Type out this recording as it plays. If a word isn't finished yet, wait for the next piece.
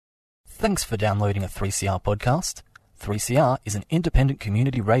Thanks for downloading a 3CR podcast. 3CR is an independent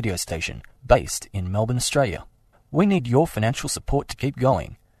community radio station based in Melbourne, Australia. We need your financial support to keep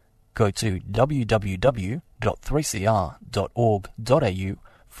going. Go to www.3cr.org.au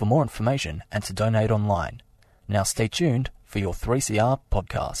for more information and to donate online. Now stay tuned for your 3CR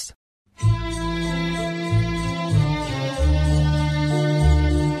podcast.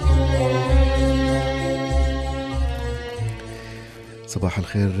 Sabah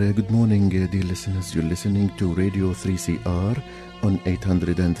al-Khair, good morning dear listeners. You're listening to Radio 3CR on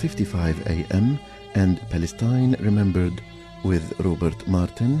 855 AM and Palestine Remembered with Robert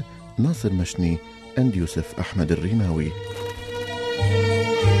Martin, Nasser Mashni and Yusuf Ahmed al-Rimawi.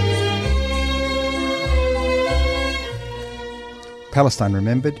 Palestine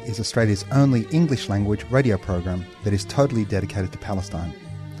Remembered is Australia's only English-language radio program that is totally dedicated to Palestine.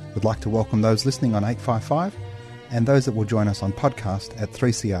 We'd like to welcome those listening on 855 and those that will join us on podcast at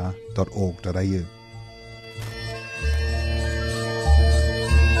 3cr.org.au.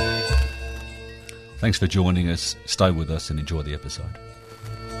 Thanks for joining us. Stay with us and enjoy the episode.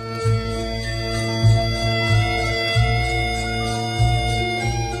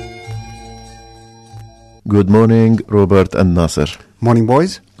 Good morning, Robert and Nasser. Morning,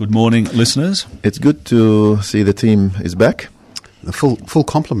 boys. Good morning, listeners. It's good to see the team is back. The full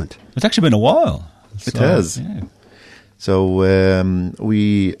complement. It's actually been a while. It has. Yeah. So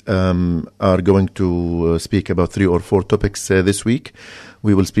we are going to speak about 3 or 4 topics this week.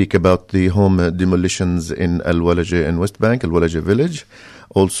 We will speak about the home demolitions in Al-Walaja in West Bank, Al-Walaja village.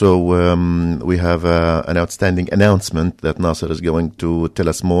 Also, we have an outstanding announcement that Nasser is going to tell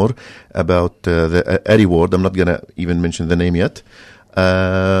us more about the Ari Ward. I'm not going to even mention the name yet.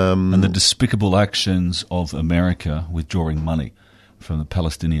 And the despicable actions of America withdrawing money from the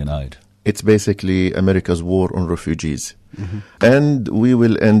Palestinian aid. It's basically America's war on refugees. Mm-hmm. And we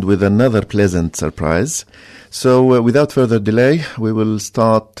will end with another pleasant surprise. So without further delay, we will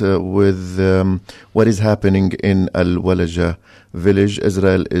start with what is happening in Al-Walaja village.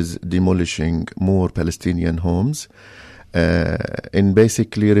 Israel is demolishing more Palestinian homes in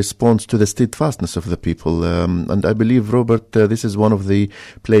basically response to the steadfastness of the people. And I believe, Robert, this is one of the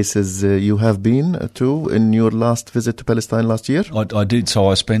places you have been to in your last visit to Palestine last year. I did. So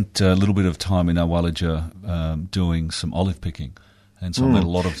I spent a little bit of time in Al-Walaja doing some olive picking. And so I met a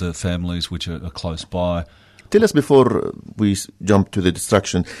lot of the families which are close by. Tell us, before we jump to the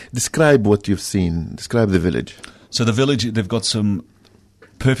destruction, describe what you've seen. Describe the village. So the village, they've got some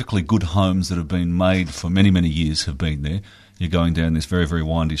perfectly good homes that have been made for many, many years have been there. You're going down this very, very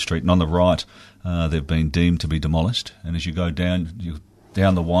windy street, and on the right, they've been deemed to be demolished. And as you go down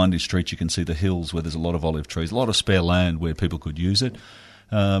the windy street, you can see the hills where there's a lot of olive trees, a lot of spare land where people could use it.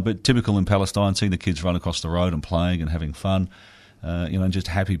 But typical in Palestine, seeing the kids run across the road and playing and having fun, just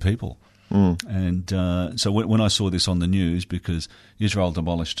happy people. And so when I saw this on the news, because Israel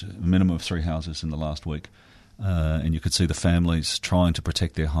demolished a minimum of 3 houses in the last week, and you could see the families trying to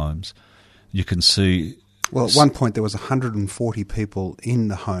protect their homes. You can see... Well, at one point there was 140 people in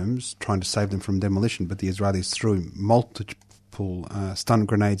the homes trying to save them from demolition, but the Israelis threw multiple stun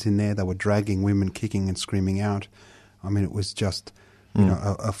grenades in there. They were dragging women, kicking and screaming out. I mean, it was just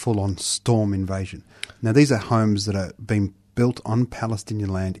a full-on storm invasion. Now, these are homes that are being built on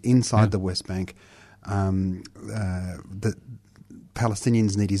Palestinian land inside the West Bank. The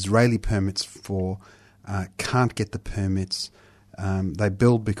Palestinians need Israeli permits for... can't get the permits. They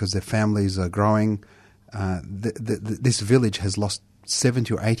build because their families are growing. This village has lost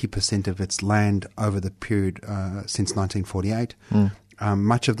 70 or 80% of its land over the period since 1948.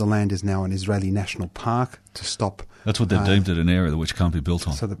 Much of the land is now an Israeli national park to stop. That's what they've deemed it, an area which can't be built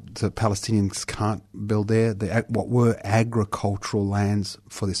on. So the Palestinians can't build there. What were agricultural lands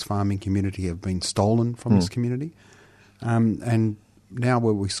for this farming community have been stolen from this community. And now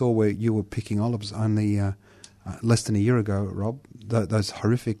where you were picking olives only less than a year ago, Rob, those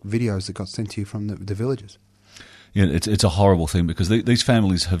horrific videos that got sent to you from the villages. Yeah, it's a horrible thing because these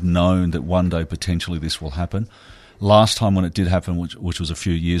families have known that one day potentially this will happen. Last time when it did happen, which was a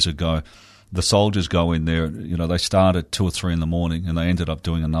few years ago, the soldiers go in there, they start at 2 or 3 in the morning and they ended up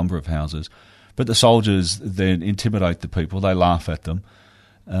doing a number of houses. But the soldiers then intimidate the people, they laugh at them.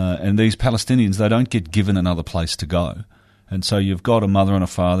 And these Palestinians, they don't get given another place to go. And so you've got a mother and a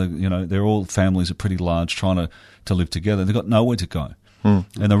father, they're all families are pretty large trying to live together. They've got nowhere to go. And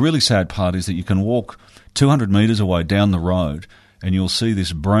the really sad part is that you can walk 200 metres away down the road and you'll see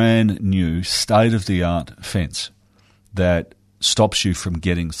this brand new state-of-the-art fence that stops you from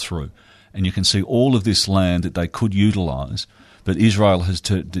getting through. And you can see all of this land that they could utilise, but Israel has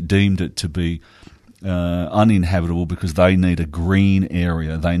deemed it to be uninhabitable because they need a green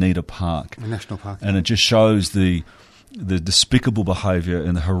area, they need a park. A national park. And it just shows the despicable behaviour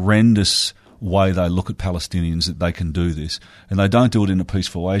and the horrendous way they look at Palestinians that they can do this. And they don't do it in a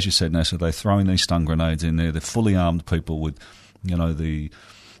peaceful way, as you said, Nasser. They're throwing these stun grenades in there. They're fully armed people with, the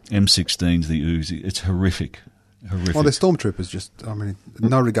M16s, the Uzi. It's horrific. Well, the stormtroopers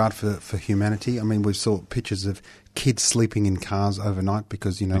no regard for humanity. I mean, we saw pictures of kids sleeping in cars overnight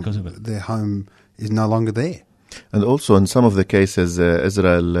because their home is no longer there. And also, in some of the cases,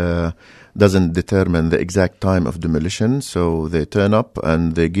 Israel doesn't determine the exact time of demolition, so they turn up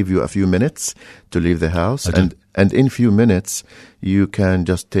and they give you a few minutes to leave the house, and in few minutes you can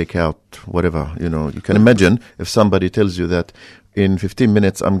just take out whatever. You can imagine if somebody tells you that in 15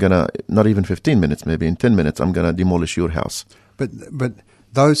 minutes not even 15 minutes, maybe in 10 minutes I'm gonna demolish your house. But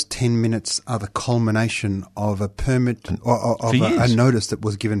those 10 minutes are the culmination of a permit or of a notice that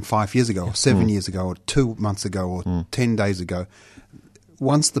was given 5 years ago, or 7 years ago, or 2 months ago, or 10 days ago.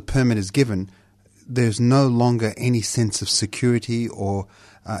 Once the permit is given, there's no longer any sense of security or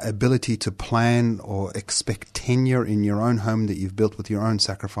ability to plan or expect tenure in your own home that you've built with your own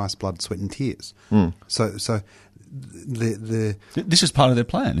sacrifice, blood, sweat and tears. So this is part of their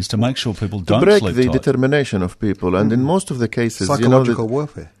plan, is to make sure people don't break sleep the tight. determination of people, and in most of the cases, psychological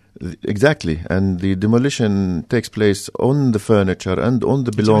warfare. Exactly, and the demolition takes place on the furniture and on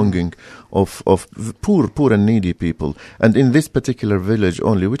the belonging of poor and needy people. And in this particular village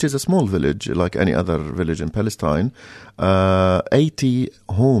only, which is a small village like any other village in Palestine, 80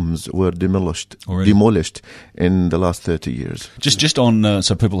 homes were demolished in the last 30 years. Just on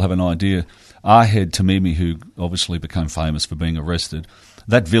so people have an idea, Ahed Tamimi, who obviously became famous for being arrested,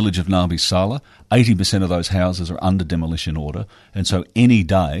 that village of Nabi Saleh, 80% of those houses are under demolition order, and so any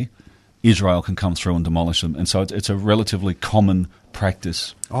day Israel can come through and demolish them. And so it's a relatively common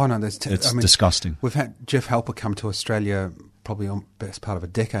practice. Oh no, it's disgusting. We've had Jeff Halper come to Australia probably on best part of a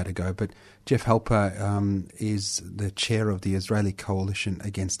decade ago, but Jeff Halper is the chair of the Israeli Coalition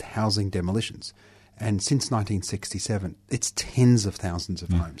Against Housing Demolitions. And since 1967, it's tens of thousands of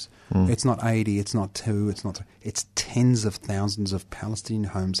homes. It's not 80, it's not 2, it's not 3. It's tens of thousands of Palestinian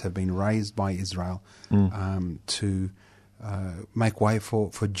homes have been raised by Israel to make way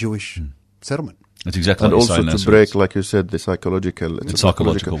for Jewish settlement. That's exactly and what you're also saying, to break, like you said, the psychological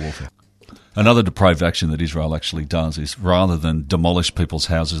warfare. Another depraved action that Israel actually does is, rather than demolish people's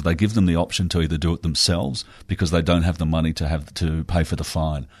houses, they give them the option to either do it themselves because they don't have the money to pay for the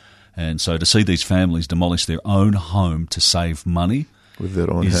fine. And so to see these families demolish their own home to save money with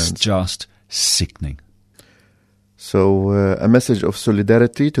their own is hands. Just sickening. So a message of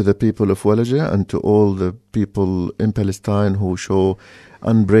solidarity to the people of Walaja and to all the people in Palestine who show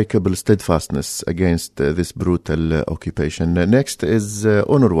unbreakable steadfastness against this brutal occupation. Next is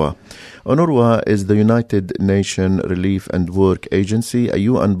UNRWA. UNRWA is the United Nations Relief and Work Agency, a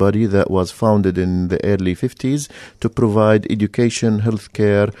UN body that was founded in the early 50s to provide education,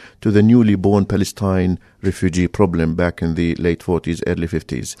 healthcare to the newly born Palestine refugee problem back in the late 40s, early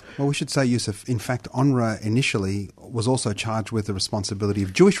 50s. Well, we should say, Yusuf, in fact, UNRWA initially was also charged with the responsibility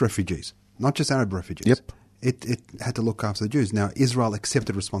of Jewish refugees, not just Arab refugees. Yep. It had to look after the Jews. Now, Israel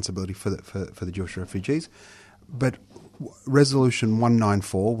accepted responsibility for the Jewish refugees, but Resolution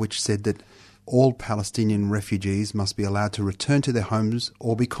 194, which said that all Palestinian refugees must be allowed to return to their homes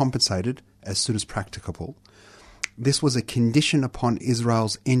or be compensated as soon as practicable, this was a condition upon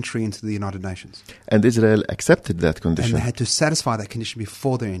Israel's entry into the United Nations. And Israel accepted that condition. And they had to satisfy that condition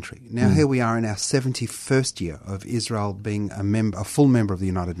before their entry. Now, here we are in our 71st year of Israel being a full member of the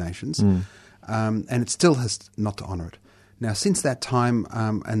United Nations. And it still has not to honour it. Now, since that time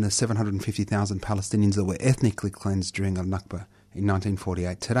and the 750,000 Palestinians that were ethnically cleansed during al-Nakba in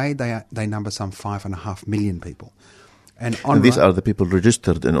 1948, today they number some 5.5 million people. And these are the people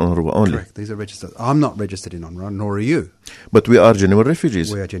registered in UNRWA only. Correct, these are registered. I'm not registered in UNRWA, nor are you. But we are genuine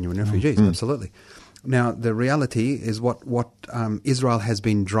refugees. We are genuine refugees, absolutely. Now, the reality is what Israel has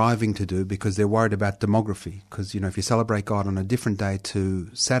been driving to do, because they're worried about demography. Because, if you celebrate God on a different day to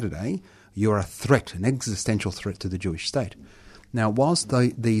Saturday, you're a threat, an existential threat to the Jewish state. Now, whilst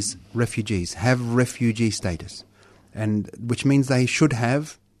these refugees have refugee status, and which means they should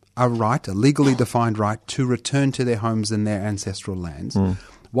have a right, a legally defined right, to return to their homes and their ancestral lands,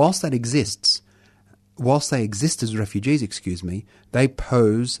 whilst they exist as refugees, they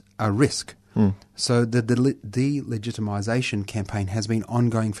pose a risk. So the delegitimization campaign has been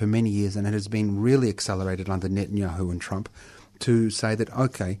ongoing for many years, and it has been really accelerated under Netanyahu and Trump to say that,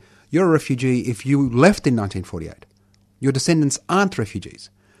 okay, you're a refugee if you left in 1948. Your descendants aren't refugees.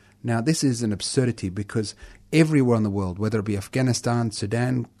 Now, this is an absurdity because everywhere in the world, whether it be Afghanistan,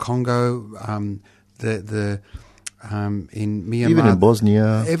 Sudan, Congo, in Myanmar, Even in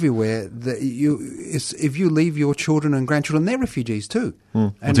Bosnia. everywhere, if you leave your children and grandchildren, they're refugees too.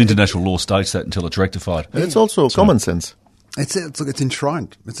 And international law states that until it's rectified. And it's also common sense. It's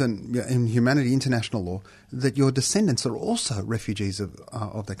enshrined. It's in humanity, international law, that your descendants are also refugees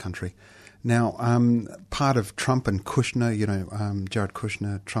of their country. Now, part of Trump and Kushner, Jared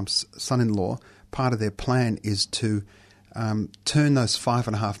Kushner, Trump's son-in-law, part of their plan is to turn those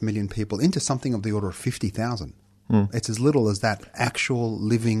 5.5 million people into something of the order of 50,000. It's as little as that, actual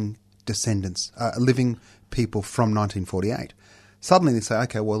living descendants, living people from 1948. Suddenly they say,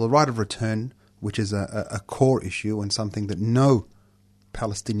 okay, well, the right of return, which is a core issue and something that no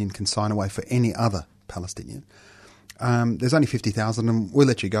Palestinian can sign away for any other Palestinian. There's only 50,000 and we'll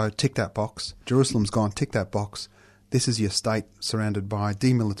let you go. Tick that box. Jerusalem's gone. Tick that box. This is your state surrounded by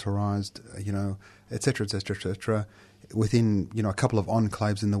demilitarized, et cetera, et cetera, et cetera. Within, a couple of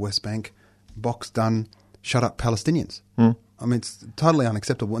enclaves in the West Bank. Box done. Shut up Palestinians. I mean, it's totally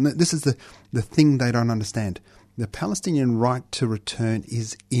unacceptable. And this is the thing they don't understand. The Palestinian right to return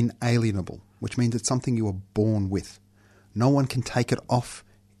is inalienable, which means it's something you were born with. No one can take it off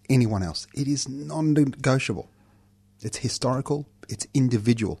anyone else. It is non-negotiable. It's historical. It's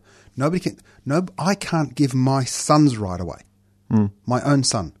individual. I can't give my son's right away. My own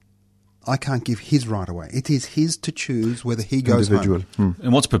son. I can't give his right away. It is his to choose whether he goes home.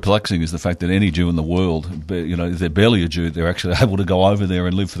 And what's perplexing is the fact that any Jew in the world, if they're barely a Jew, they're actually able to go over there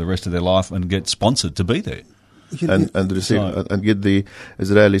and live for the rest of their life and get sponsored to be there. And receive and get the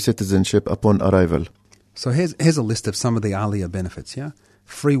Israeli citizenship upon arrival. So here's a list of some of the Aliyah benefits, yeah?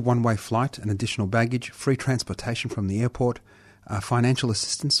 Free one-way flight and additional baggage, free transportation from the airport, financial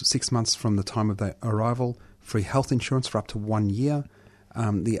assistance 6 months from the time of their arrival, free health insurance for up to 1 year.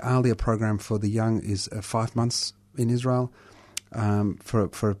 The Aliyah program for the young is 5 months in Israel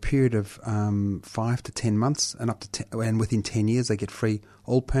for a period of 5 to 10 months, and within 10 years they get free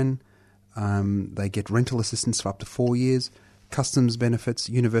ulpan. They get rental assistance for up to 4 years, customs benefits,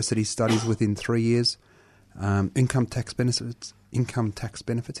 university studies within 3 years, income tax benefits.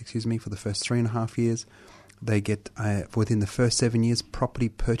 For the first 3.5 years. They get within the first 7 years property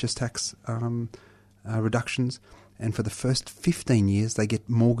purchase tax reductions. And for the first 15 years, they get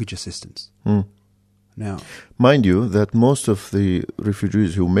mortgage assistance. Now, mind you that most of the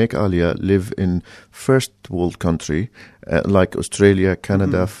refugees who make Aliyah live in first world country, like Australia,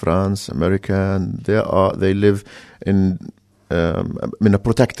 Canada, France, America, and they live in a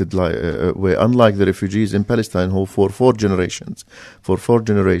protected way, unlike the refugees in Palestine who for four generations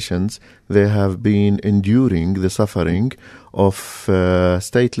they have been enduring the suffering of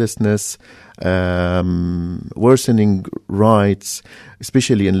statelessness, worsening rights,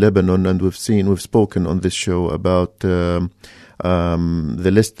 especially in Lebanon, and we've spoken on this show about the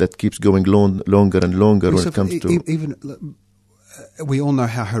list that keeps going longer and longer when it comes to... We all know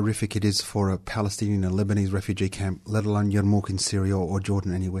how horrific it is for a Palestinian and Lebanese refugee camp, let alone Yarmouk in Syria or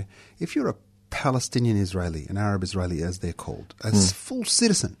Jordan, anywhere. If you're a Palestinian Israeli, an Arab Israeli as they're called, a full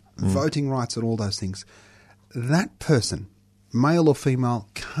citizen, voting rights and all those things, that person, male or female,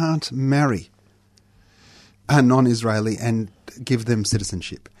 can't marry a non-Israeli and give them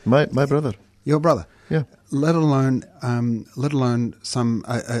citizenship. My brother. Your brother. Yeah. Let alone some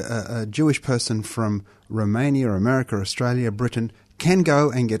a Jewish person from Romania, America, Australia, Britain can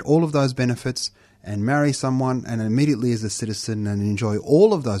go and get all of those benefits and marry someone and immediately is a citizen and enjoy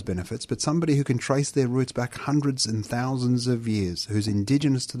all of those benefits. But somebody who can trace their roots back hundreds and thousands of years, who's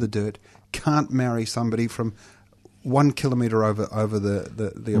indigenous to the dirt, can't marry somebody from 1 kilometre over the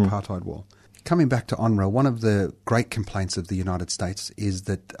apartheid wall. Coming back to UNRWA, one of the great complaints of the United States is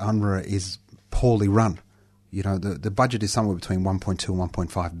that UNRWA is poorly run. The budget is somewhere between $1.2 and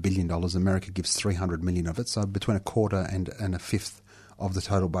 $1.5 billion. America gives $300 million of it, so between a quarter and a fifth of the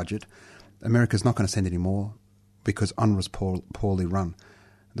total budget. America's not going to send any more because UNRWA's poorly run.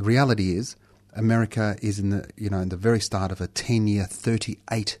 The reality is, America is in the very start of a 10-year,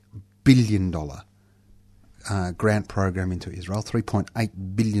 $38 billion grant program into Israel,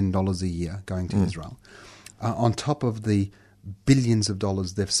 $3.8 billion a year going to Israel. On top of the billions of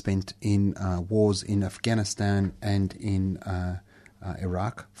dollars they've spent in wars in Afghanistan and in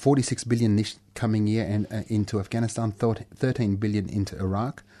Iraq, $46 billion this coming year and into Afghanistan, $13 billion into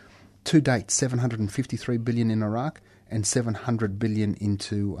Iraq. To date, $753 billion in Iraq and $700 billion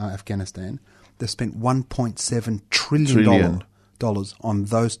into Afghanistan. They've spent $1.7 trillion on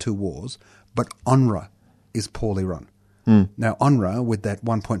those two wars, but UNRWA is poorly run. Now, UNRWA, with that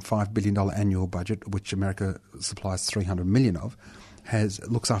 $1.5 billion annual budget, which America supplies $300 million of,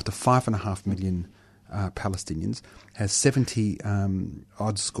 looks after 5.5 million Palestinians, has 70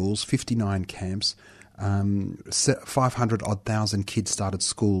 odd schools, 59 camps, 500 odd thousand kids started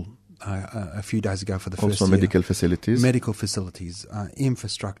school a few days ago for the first also year. medical facilities,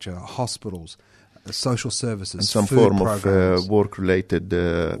 Infrastructure, hospitals, social services, and some food form programs, of work-related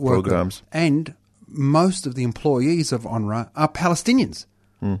programs. And most of the employees of UNRWA are Palestinians.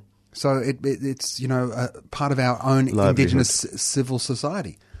 So it's part of our own indigenous civil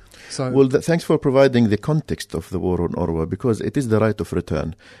society. So, well, thanks for providing the context of the war on UNRWA, because it is the right of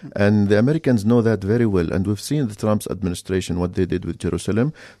return. And the Americans know that very well. And we've seen the Trump administration, what they did with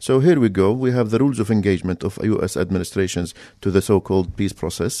Jerusalem. So here we go. We have the rules of engagement of U.S. administrations to the so-called peace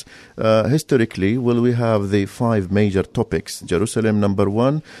process. Historically, we have the 5 major topics. Jerusalem, number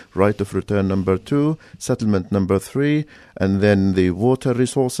 1, right of return, number 2, settlement, number 3, and then the water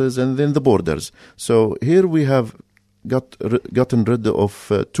resources, and then the borders. So here we have gotten rid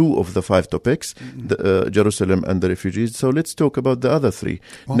of 2 of the 5 topics, Jerusalem and the refugees. So let's talk about the other 3.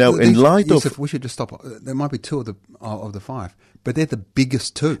 Well, now, in light Yusuf, of... we should just stop. There might be 2 of the 5, but they're the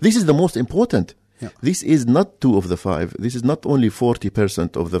biggest 2. This is the most important. Yeah. This is not 2 of the 5. This is not only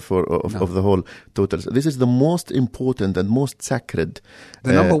 40% of the whole total. This is the most important and most sacred.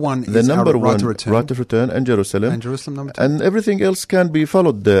 The number 1 is our right to return, and Jerusalem. And Jerusalem number 2. And everything else can be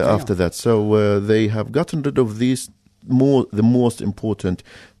followed after that. So they have gotten rid of the most important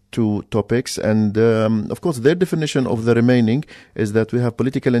 2 topics, and of course their definition of the remaining is that we have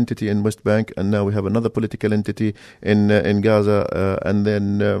political entity in West Bank, and now we have another political entity in Gaza, and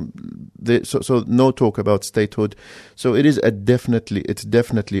then so no talk about statehood. So it's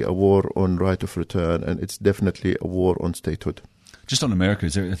definitely a war on right of return, and it's definitely a war on statehood. Just on America,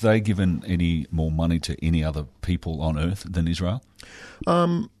 have they given any more money to any other people on earth than Israel?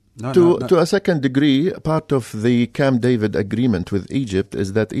 To a second degree, part of the Camp David agreement with Egypt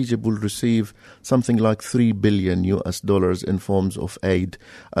is that Egypt will receive something like $3 billion in forms of aid,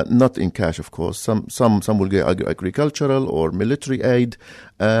 not in cash, of course. Some will get agricultural or military aid,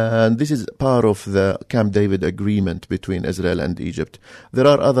 and this is part of the Camp David agreement between Israel and Egypt. There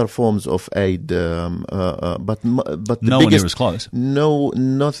are other forms of aid, but no one near as close. No,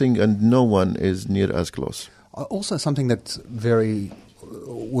 nothing, and no one is near as close. Also, something that's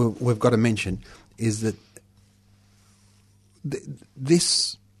we've got to mention is that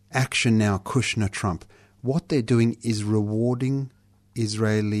this action now, Kushner-Trump, what they're doing is rewarding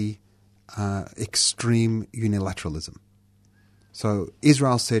Israeli extreme unilateralism. So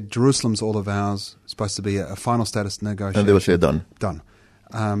Israel said, Jerusalem's all of ours, supposed to be a final status negotiation. And they will say done. Done.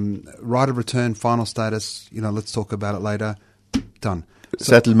 Right of return, final status, let's talk about it later. Done.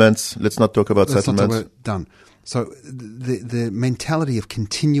 Settlements, let's not talk about settlements. Done. So the mentality of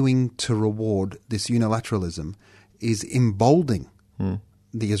continuing to reward this unilateralism is emboldening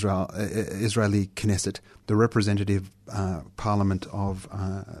the Israeli Knesset, the representative parliament of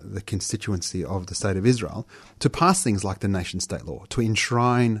the constituency of the State of Israel, to pass things like the nation-state law, to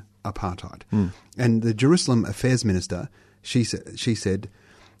enshrine apartheid. And the Jerusalem Affairs Minister, she said,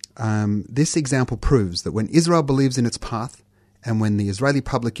 this example proves that when Israel believes in its path and when the Israeli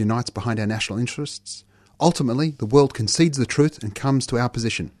public unites behind our national interests, ultimately, the world concedes the truth and comes to our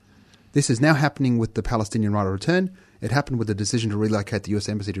position. This is now happening with the Palestinian right of return. It happened with the decision to relocate the U.S.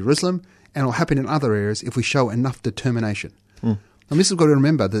 Embassy to Jerusalem, and it will happen in other areas if we show enough determination. And this has got to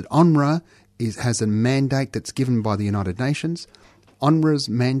remember that UNRWA has a mandate that's given by the United Nations. UNRWA's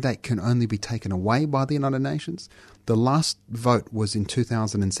mandate can only be taken away by the United Nations. The last vote was in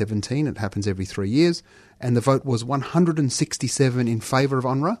 2017. It happens every 3 years. And the vote was 167 in favour of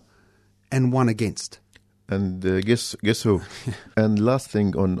UNRWA and 1 against. And guess who? And last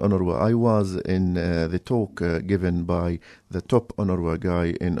thing on UNRWA, I was in the talk given by the top UNRWA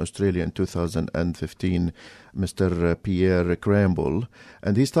guy in Australia in 2015, Mr. Pierre Cramble,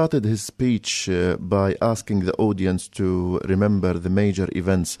 and he started his speech by asking the audience to remember the major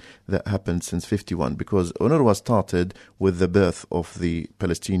events that happened since 51, because UNRWA started with the birth of the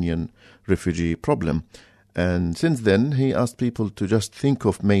Palestinian refugee problem. And since then, he asked people to just think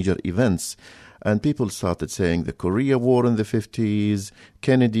of major events. And people started saying the Korea War in the 50s,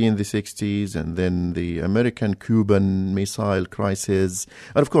 Kennedy in the 60s, and then the American-Cuban missile crisis.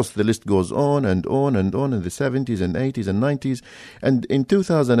 And of course, the list goes on and on and on in the 70s and 80s and 90s. And in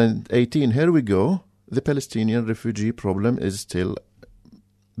 2018, here we go, the Palestinian refugee problem is still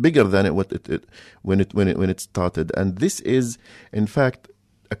bigger than when it started. And this is, in fact,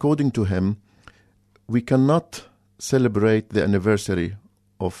 according to him, we cannot celebrate the anniversary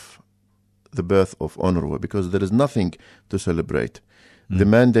of the birth of UNRWA because there is nothing to celebrate. The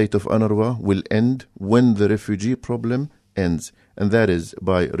mandate of UNRWA will end when the refugee problem ends, and that is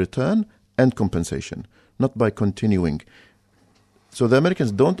by return and compensation, not by continuing. So the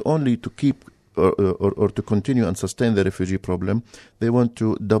Americans don't only to keep or to continue and sustain the refugee problem, they want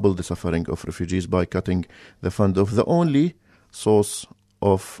to double the suffering of refugees by cutting the fund of the only source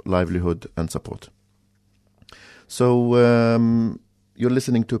of livelihood and support. So you're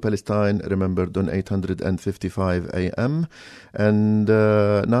listening to Palestine Remembered on 855 AM. And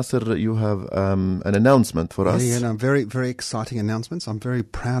Nasser, you have an announcement for us. Yeah, no, very, very exciting announcements. I'm very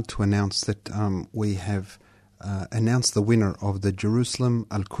proud to announce that we have announced the winner of the Jerusalem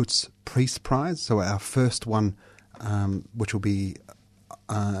Al-Quds Peace Prize. So our first one, which will be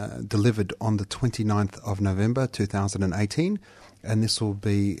delivered on the 29th of November 2018. And this will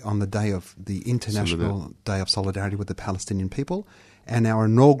be on the day of the International Day of Solidarity with the Palestinian people. And our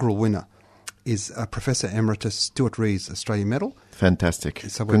inaugural winner is Professor Emeritus Stuart Rees, Australian Medal. Fantastic.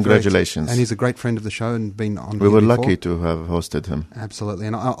 So Congratulations. And he's a great friend of the show and been on We were before. lucky to have hosted him. Absolutely.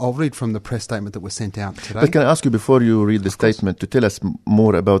 And I'll read from the press statement that was sent out today. But can I ask you, before you read the statement, to tell us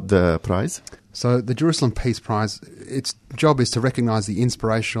more about the prize? So the Jerusalem Peace Prize, its job is to recognise the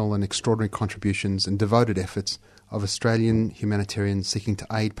inspirational and extraordinary contributions and devoted efforts of Australian humanitarians seeking to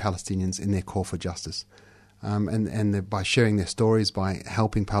aid Palestinians in their call for justice. And by sharing their stories, by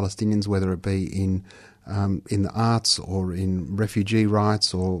helping Palestinians, whether it be in the arts or in refugee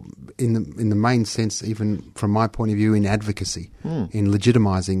rights or in the main sense, even from my point of view, in advocacy, in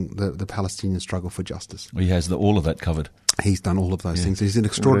legitimising the Palestinian struggle for justice. He has all of that covered. He's done all of those things. He's an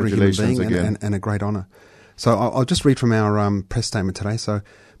extraordinary human being and a great honour. So I'll just read from our press statement today. So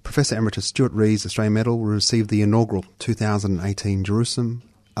Professor Emeritus Stuart Rees, Australian Medal, will receive the inaugural 2018 Jerusalem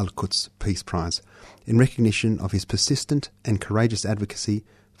Al-Quds Peace Prize in recognition of his persistent and courageous advocacy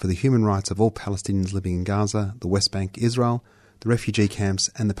for the human rights of all Palestinians living in Gaza, the West Bank, Israel, the refugee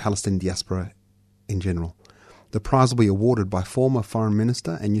camps and the Palestinian diaspora in general. The prize will be awarded by former Foreign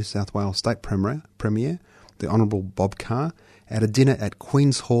Minister and New South Wales State Premier, the Honourable Bob Carr, at a dinner at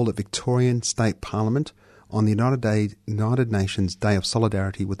Queen's Hall at Victorian State Parliament on the United Nations Day of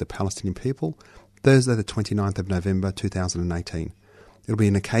Solidarity with the Palestinian people, Thursday the 29th of November 2018. It'll be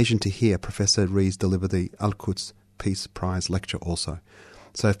an occasion to hear Professor Rees deliver the Al-Quds Peace Prize lecture also.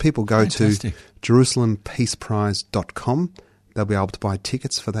 So if people go to JerusalemPeacePrize.com, they'll be able to buy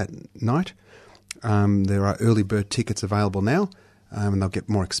tickets for that night. There are early bird tickets available now, and they'll get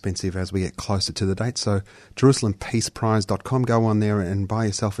more expensive as we get closer to the date. So JerusalemPeacePrize.com, go on there and buy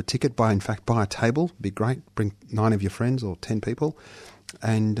yourself a ticket. Buy a table. It'd be great. Bring 9 of your friends or 10 people,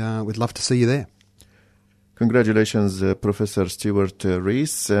 and we'd love to see you there. Congratulations, Professor Stuart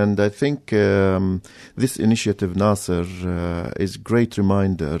Rees. And I think this initiative, Nasser, is a great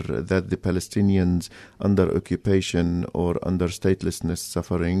reminder that the Palestinians under occupation or under statelessness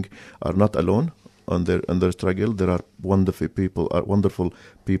suffering are not alone on their struggle. There are wonderful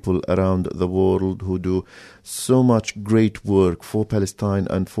people around the world who do so much great work for Palestine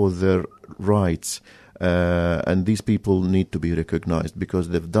and for their rights. And these people need to be recognized because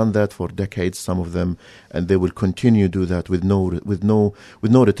they've done that for decades, some of them, and they will continue to do that with no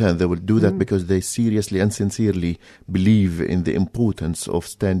return. They will do that because they seriously and sincerely believe in the importance of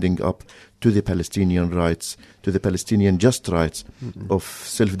standing up to the Palestinian rights, to the Palestinian just rights of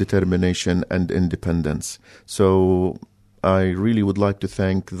self-determination and independence. So I really would like to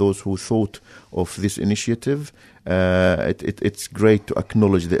thank those who thought of this initiative. It's great to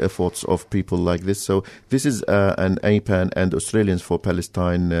acknowledge the efforts of people like this. So this is an APAN and Australians for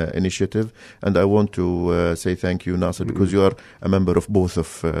Palestine initiative, and I want to say thank you, Nasser, because you are a member of both of.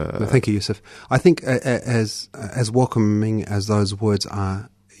 Thank you, Yusuf. I think as welcoming as those words are,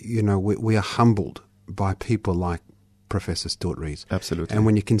 we are humbled by people like Professor Stuart Rees. Absolutely. And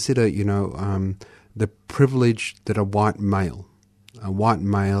when you consider, the privilege that a white male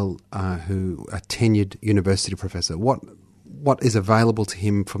who a tenured university professor, what is available to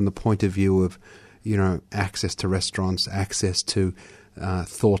him from the point of view of, access to restaurants, access to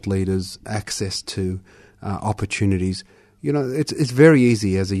thought leaders, access to opportunities. It's very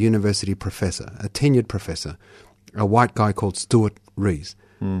easy as a university professor, a tenured professor, a white guy called Stuart Rees,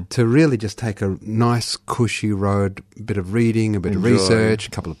 to really just take a nice, cushy road, a bit of reading, a bit of research, a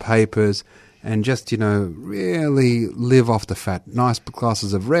couple of papers, and just, really live off the fat. Nice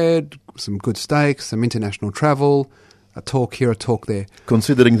glasses of red, some good steaks, some international travel, a talk here, a talk there.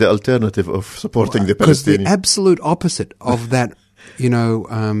 Considering the alternative of supporting the Palestinians. Because the absolute opposite of that,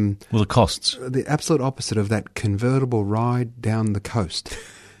 the costs. The absolute opposite of that convertible ride down the coast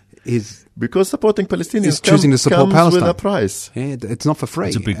is... Because supporting Palestinians is choosing to support comes Palestine. with a price. Yeah, it's not for free.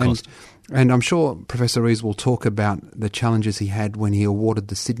 It's a big cost. And I'm sure Professor Rees will talk about the challenges he had when he awarded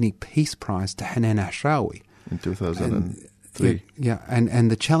the Sydney Peace Prize to Hanan Ashrawi. In 2000. Three. Yeah,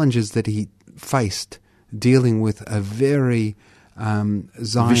 and the challenges that he faced dealing with a very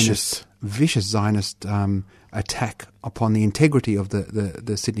vicious Zionist attack upon the integrity of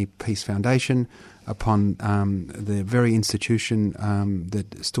the Sydney Peace Foundation, upon the very institution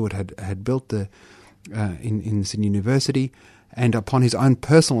that Stuart had built in Sydney University, and upon his own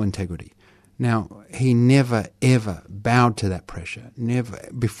personal integrity. Now, he never, ever bowed to that pressure, never,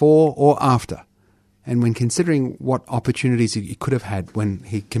 before or after. And when considering what opportunities he could have had when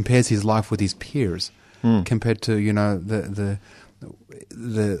he compares his life with his peers, compared to,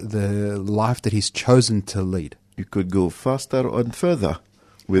 the life that he's chosen to lead. You could go faster and further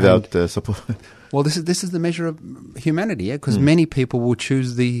without support. Well, this is the measure of humanity, yeah, because many people will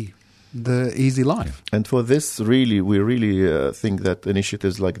choose the easy life. And for this, we really think that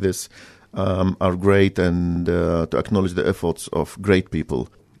initiatives like this are great, and to acknowledge the efforts of great people.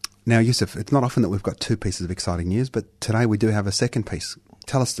 Now, Yusuf, it's not often that we've got two pieces of exciting news, but today we do have a second piece.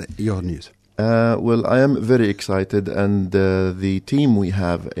 Tell us your news. Well, I am very excited, and the team we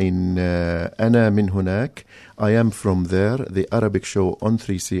have in أنا من هناك, I am from there, the Arabic show on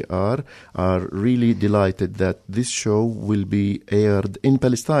 3CR, are really delighted that this show will be aired in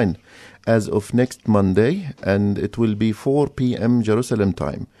Palestine as of next Monday, and it will be 4 p.m. Jerusalem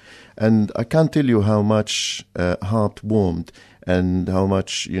time. And I can't tell you how much heart warmed and how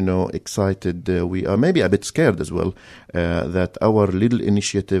much, excited we are, maybe a bit scared as well, that our little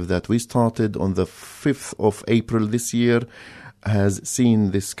initiative that we started on the 5th of April this year has seen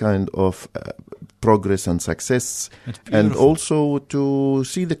this kind of progress and success, and also to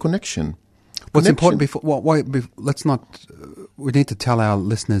see the connection. What's important we need to tell our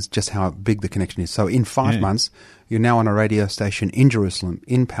listeners just how big the connection is. So in 5 months, you're now on a radio station in Jerusalem,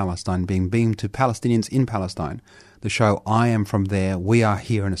 in Palestine, being beamed to Palestinians in Palestine. The show I Am From There, We Are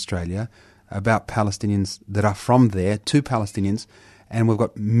Here in Australia, about Palestinians that are from there to Palestinians, and we've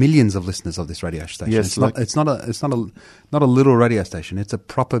got millions of listeners of this radio station. Yes, it's not a little radio station. It's a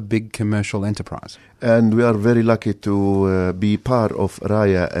proper big commercial enterprise. And we are very lucky to be part of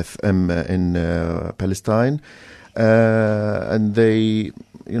Raya FM in Palestine, and they,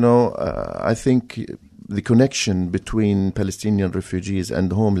 I think the connection between Palestinian refugees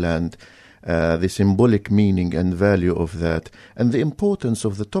and homeland, the symbolic meaning and value of that, and the importance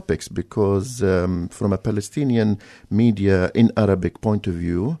of the topics, because from a Palestinian media in Arabic point of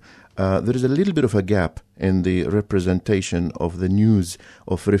view, there is a little bit of a gap in the representation of the news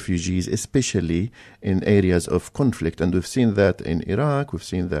of refugees, especially in areas of conflict. And we've seen that in Iraq, we've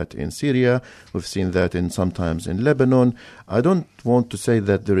seen that in Syria, we've seen that sometimes in Lebanon. I don't want to say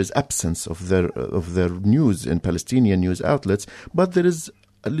that there is absence of their news in Palestinian news outlets, but there is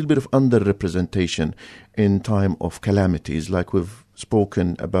a little bit of underrepresentation in time of calamities, like we've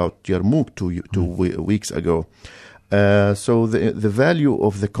spoken about Yarmouk two weeks ago. So the value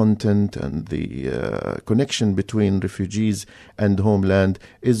of the content and the connection between refugees and homeland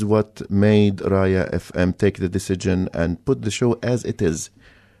is what made Raya FM take the decision and put the show as it is.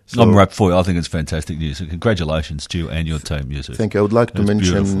 So, I'm wrapped for you. I think it's fantastic news. So congratulations to you and your team, Yusuf. Thank you. I would like to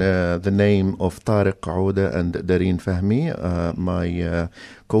mention the name of Tariq Aouda and Dareen Fahmy, my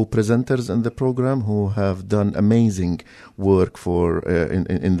co-presenters in the program, who have done amazing work for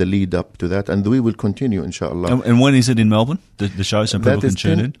in the lead up to that, and we will continue, inshallah. And when is it in Melbourne, the show, so people can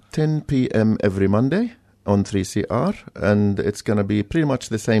tune in? 10 p.m. every Monday on 3CR, and it's going to be pretty much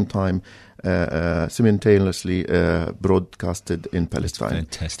the same time, simultaneously broadcasted in Palestine.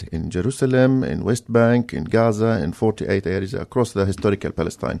 That's fantastic. In Jerusalem, in West Bank, in Gaza, in 48 areas across the historical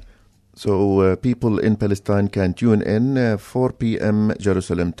Palestine. So people in Palestine can tune in 4 p.m.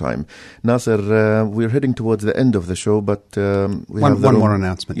 Jerusalem time. Nasser, we're heading towards the end of the show, but we have one more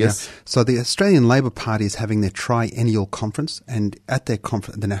announcement. Yes. Yeah. So the Australian Labor Party is having their triennial conference, and at their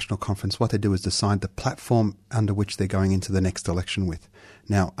the national conference, what they do is decide the platform under which they're going into the next election with.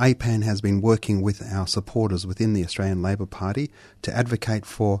 Now, APAN has been working with our supporters within the Australian Labor Party to advocate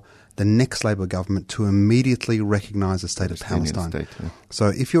for the next Labor government to immediately recognise the state of Palestine. State, yeah. So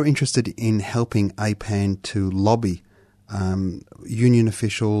if you're interested in helping APAN to lobby union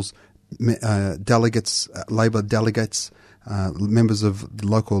officials, delegates, Labor delegates, members of the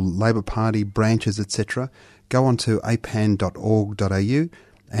local Labor Party branches, etc., go on to apan.org.au,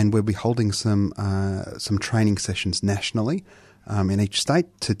 and we'll be holding some training sessions nationally in each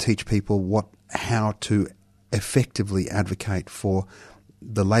state to teach people how to effectively advocate for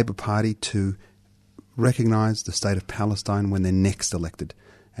the Labor Party to recognise the state of Palestine when they're next elected.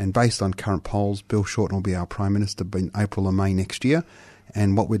 And based on current polls, Bill Shorten will be our Prime Minister in April or May next year.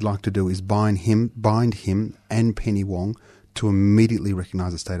 And what we'd like to do is bind him and Penny Wong to immediately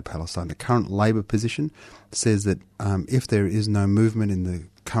recognise the State of Palestine. The current Labor position says that if there is no movement in the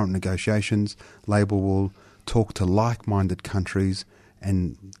current negotiations, Labor will talk to like-minded countries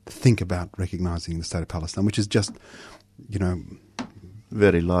and think about recognising the State of Palestine, which is just,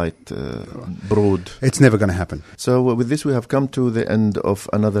 very light, broad. It's never going to happen. So with this, we have come to the end of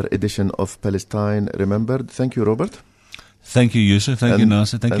another edition of Palestine Remembered. Thank you, Robert. Thank you, Yusuf. Thank you,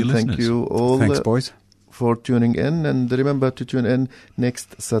 Nasser. Thank you, listeners. Thank you all. Thanks, boys. For tuning in, and remember to tune in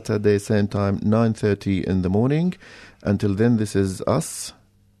next Saturday, same time, 9:30 in the morning. Until then, this is us.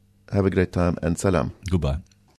 Have a great time and salam. Goodbye.